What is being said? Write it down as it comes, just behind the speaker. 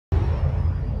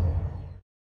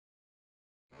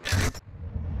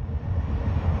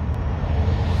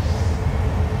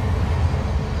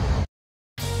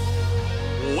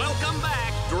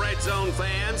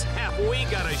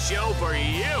got a show for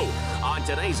you. On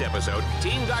today's episode,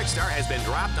 Team Darkstar has been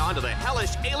dropped onto the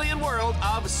hellish alien world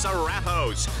of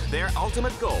Seraphos. Their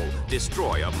ultimate goal,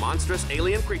 destroy a monstrous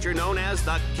alien creature known as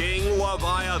the King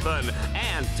Leviathan.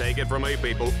 And take it from me,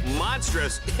 people,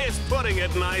 monstrous is putting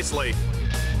it nicely.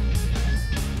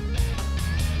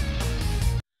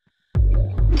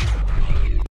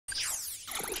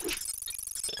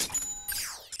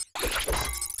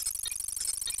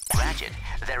 Ratchet,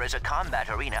 there is a combat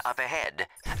arena up ahead.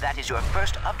 That is your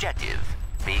first objective.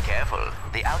 Be careful.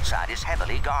 The outside is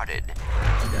heavily guarded.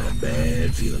 I got a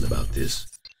bad feeling about this.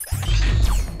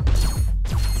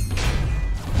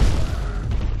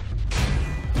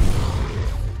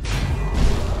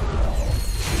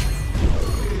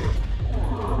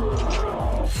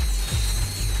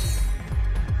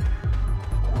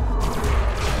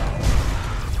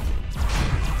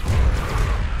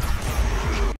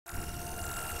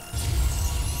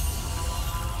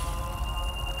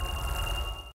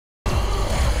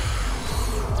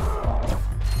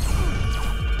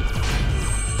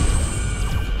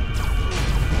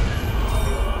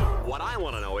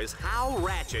 Is how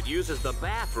Ratchet uses the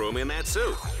bathroom in that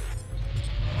suit.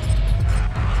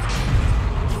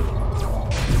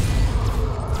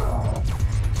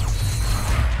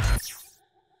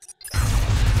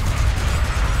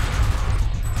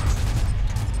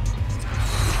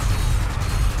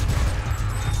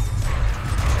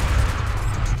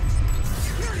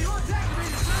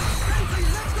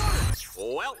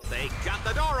 Well, they got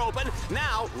the door open.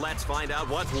 Now, let's find out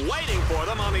what's waiting for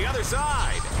them on the other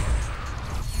side.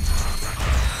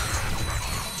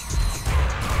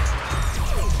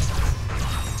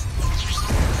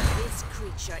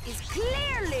 Is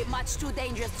clearly much too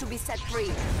dangerous to be set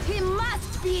free. He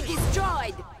must be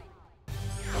destroyed.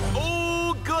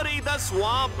 Oh, goody, the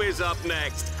swamp is up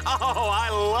next. Oh, I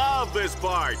love this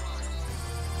part.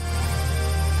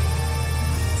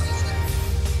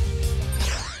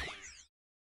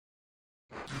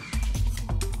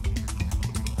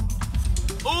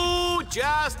 Ooh,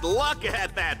 just look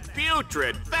at that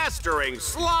putrid, festering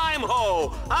slime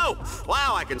hole. Oh,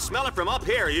 wow, I can smell it from up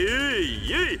here. Yee,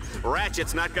 yee.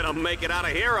 Ratchet's not gonna make it out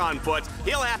of here on foot.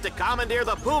 He'll have to commandeer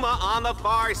the puma on the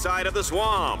far side of the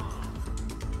swamp.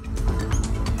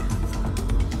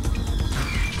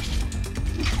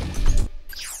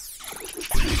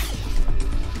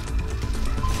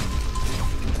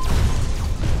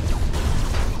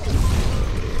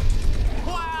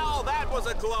 Wow, that was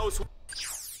a close one.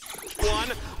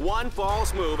 One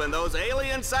false move and those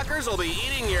alien suckers will be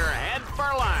eating your head for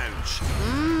lunch.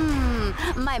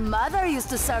 My mother used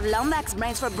to serve Lombax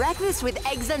brains for breakfast with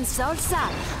eggs and salsa.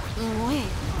 Muy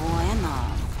bueno.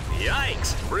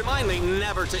 Yikes! Remind me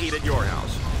never to eat at your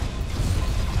house.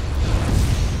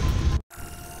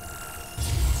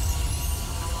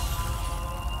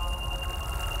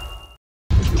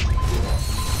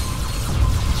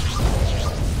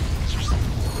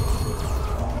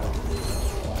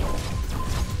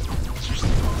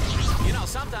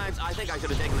 Sometimes I think I should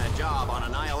have taken that job on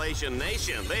Annihilation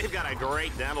Nation. They've got a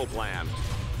great dental plan.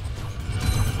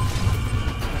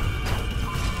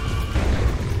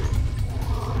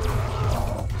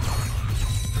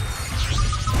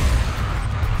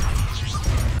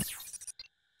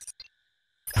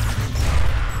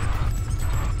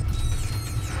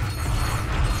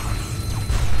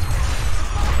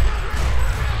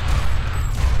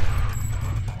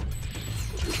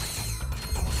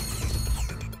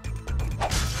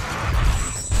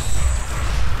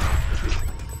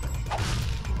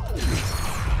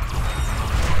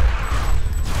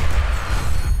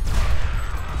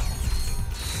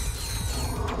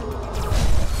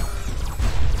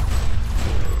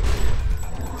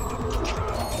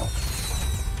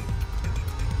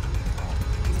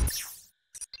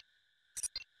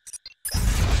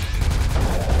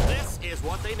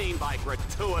 What they mean by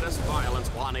gratuitous violence,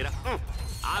 Juanita.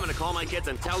 I'm gonna call my kids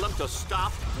and tell them to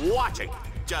stop watching,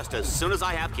 just as soon as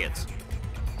I have kids.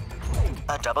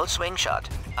 A double swing shot.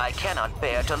 I cannot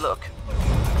bear to look.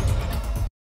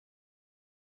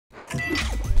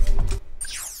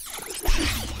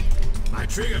 My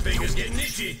trigger finger's getting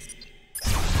itchy.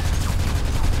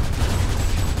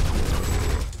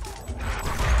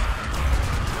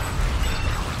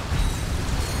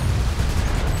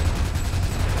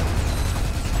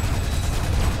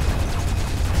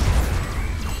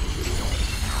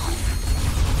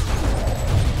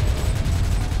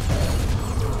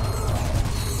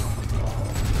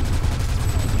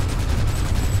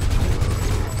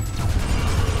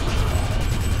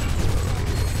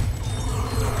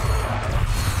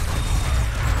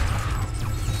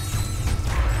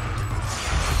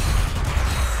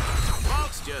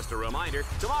 reminder,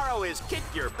 tomorrow is Kick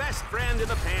Your Best Friend in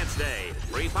the Pants Day.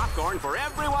 Free popcorn for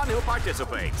everyone who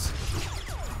participates.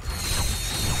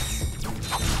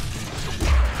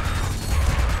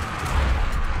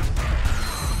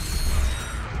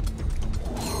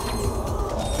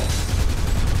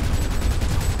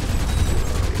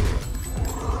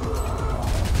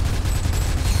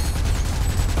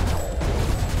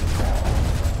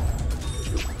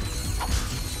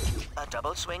 A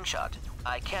double swing shot.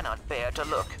 I cannot bear to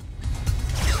look.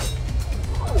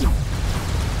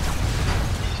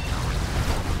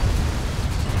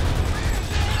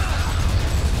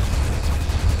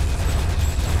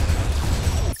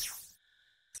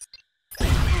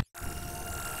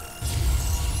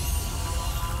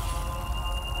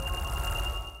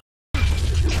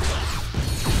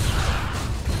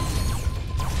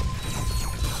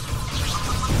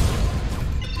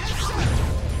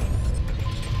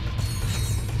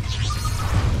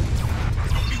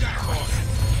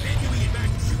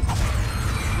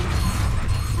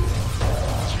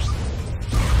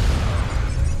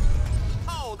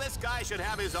 Should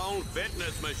have his own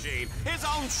fitness machine, his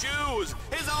own shoes,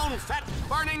 his own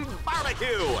fat-burning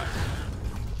barbecue.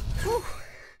 Whew.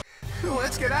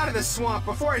 Let's get out of this swamp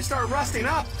before I start rusting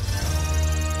up.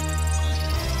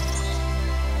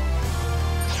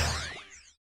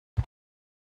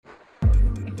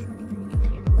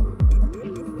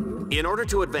 In order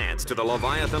to advance to the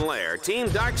Leviathan lair, Team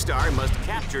Darkstar must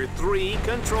capture 3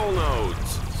 control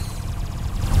nodes.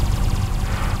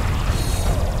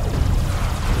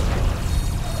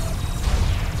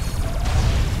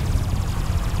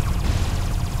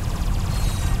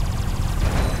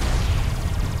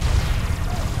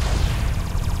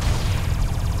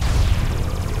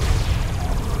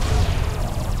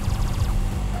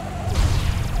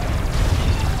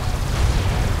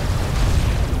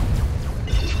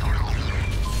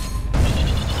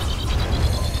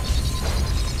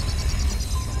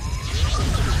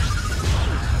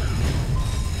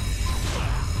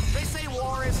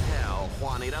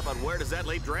 But where does that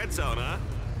leave Dreadzone, huh?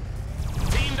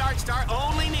 Team Darkstar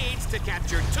only needs to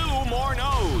capture 2 more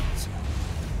nodes.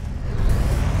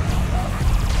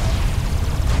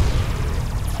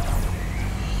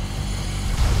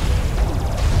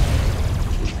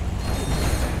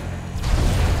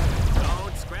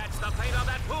 Don't scratch the paint on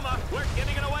that Puma. We're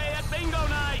giving it away at Bingo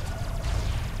Night.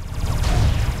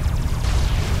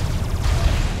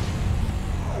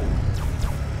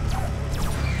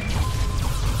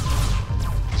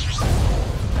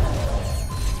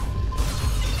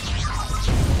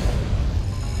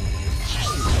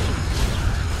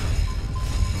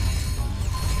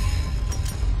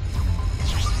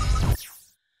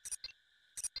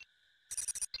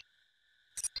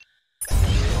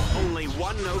 Only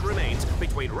 1 node remains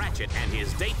between Ratchet and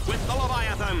his date with the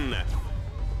Leviathan.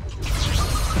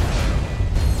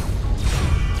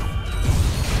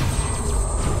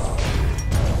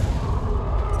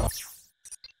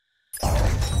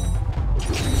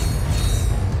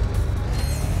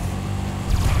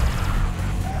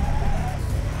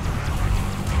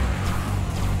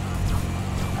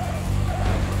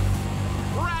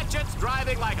 Ratchet's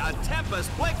driving like a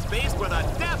Tempest Blix beast with a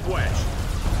death wish.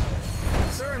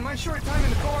 Sir, in my short time in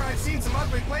the Corps, I've seen some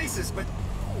ugly places, but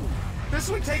this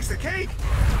one takes the cake.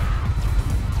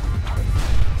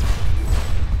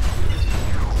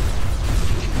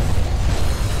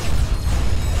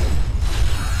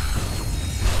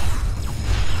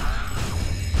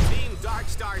 Team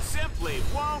Darkstar simply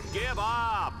won't give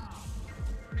up.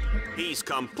 He's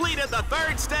completed the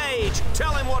 3rd stage.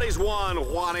 Tell him what he's won,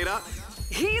 Juanita.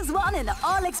 He's won an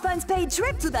all-expense-paid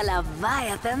trip to the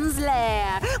Leviathan's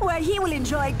lair, where he will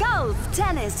enjoy golf,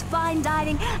 tennis, fine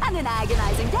dining, and an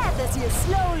agonizing death as he is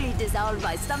slowly dissolved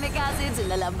by stomach acids in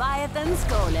the Leviathan's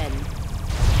colon.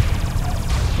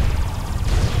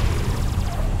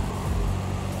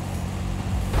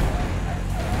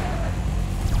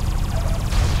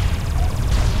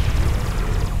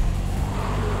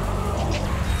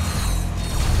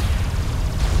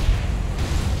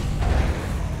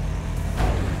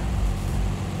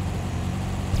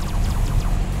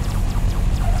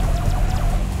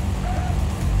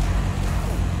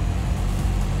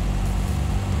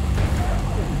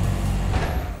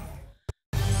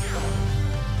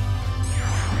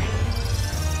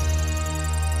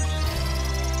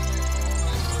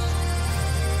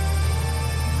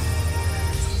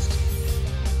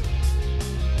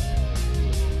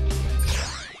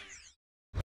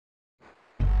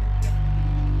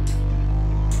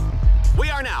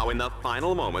 Now, in the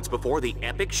final moments before the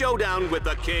epic showdown with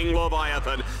the King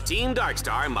Leviathan, Team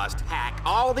Darkstar must hack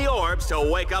all the orbs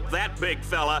to wake up that big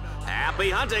fella. Happy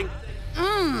hunting!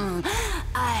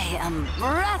 I am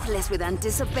breathless with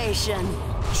anticipation.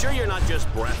 Sure you're not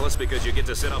just breathless because you get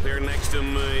to sit up here next to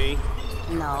me?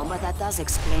 No, but that does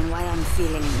explain why I'm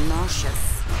feeling nauseous.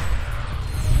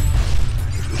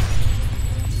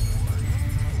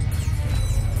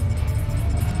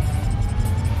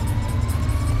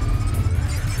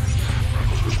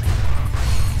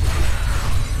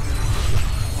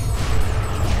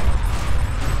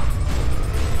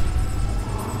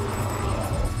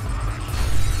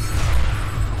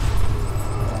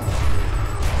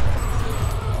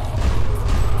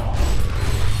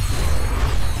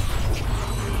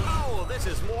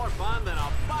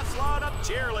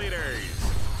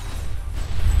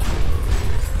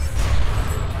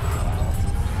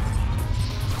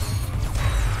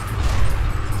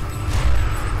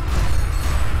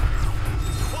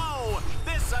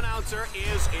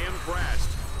 Is impressed.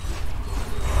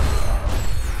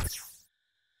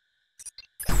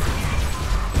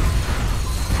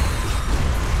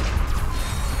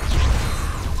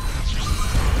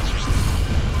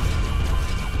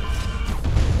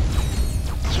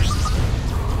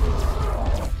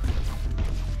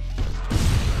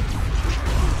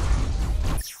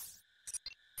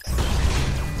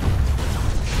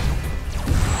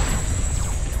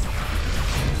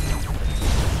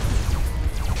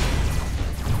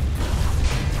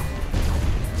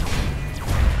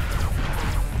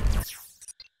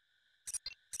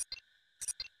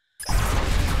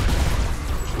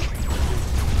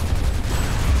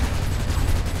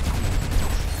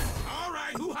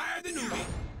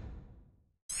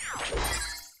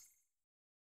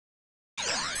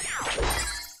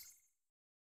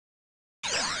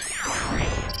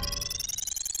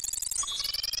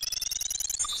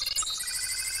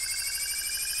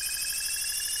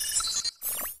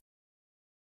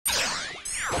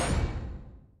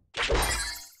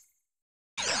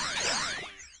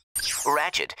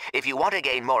 Ratchet, if you want to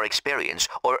gain more experience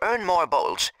or earn more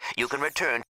bolts, you can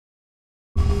return.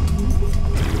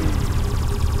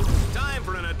 Time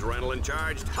for an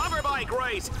adrenaline-charged hoverbike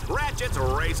race. Ratchet's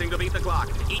racing to beat the clock.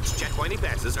 Each checkpoint he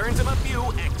passes earns him a few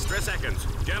extra seconds.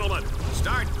 Gentlemen,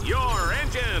 start your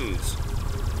engines.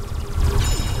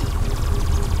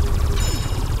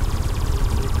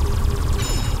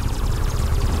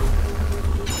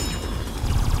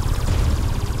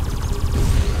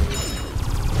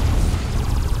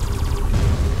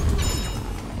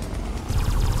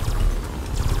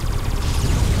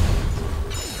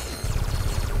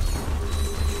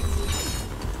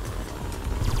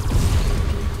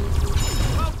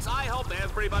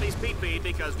 Everybody's beat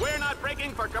because we're not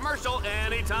breaking for commercial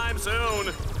anytime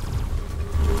soon.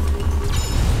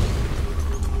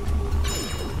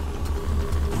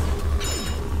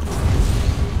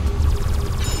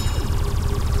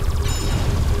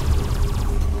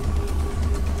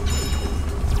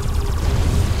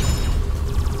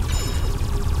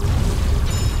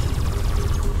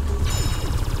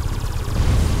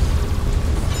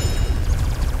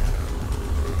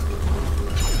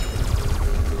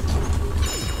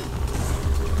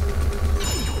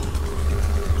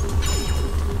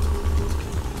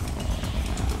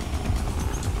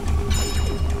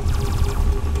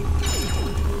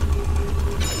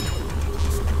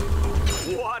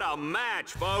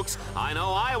 Folks, I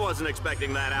know I wasn't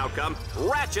expecting that outcome.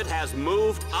 Ratchet has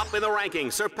moved up in the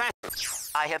rankings,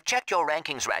 surpassed. I have checked your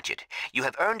rankings, Ratchet. You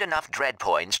have earned enough dread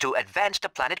points to advance to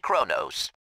planet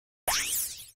Kronos.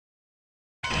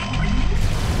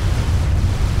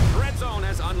 Red Zone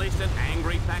has unleashed an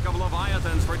angry pack of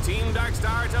Leviathans for Team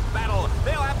Darkstar to battle.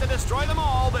 They'll have to destroy them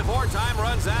all before time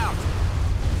runs out.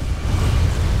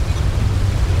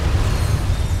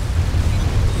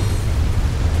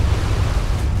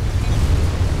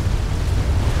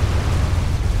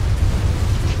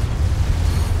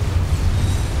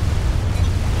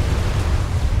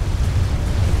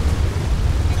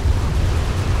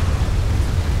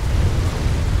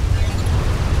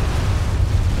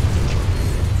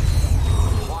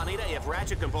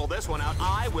 Can pull this one out,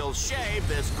 I will shave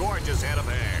this gorgeous head of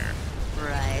hair.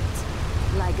 Right.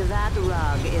 Like that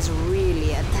rug is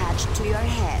really attached to your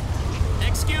head.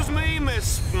 Excuse me,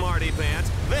 Miss Smarty Pants.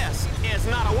 This is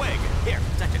not a wig. Here,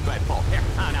 touch it, go ahead, pull. Here,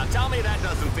 now tell me that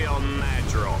doesn't feel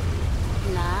natural.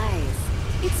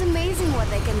 Nice. It's amazing what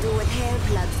they can do with hair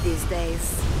plugs these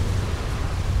days.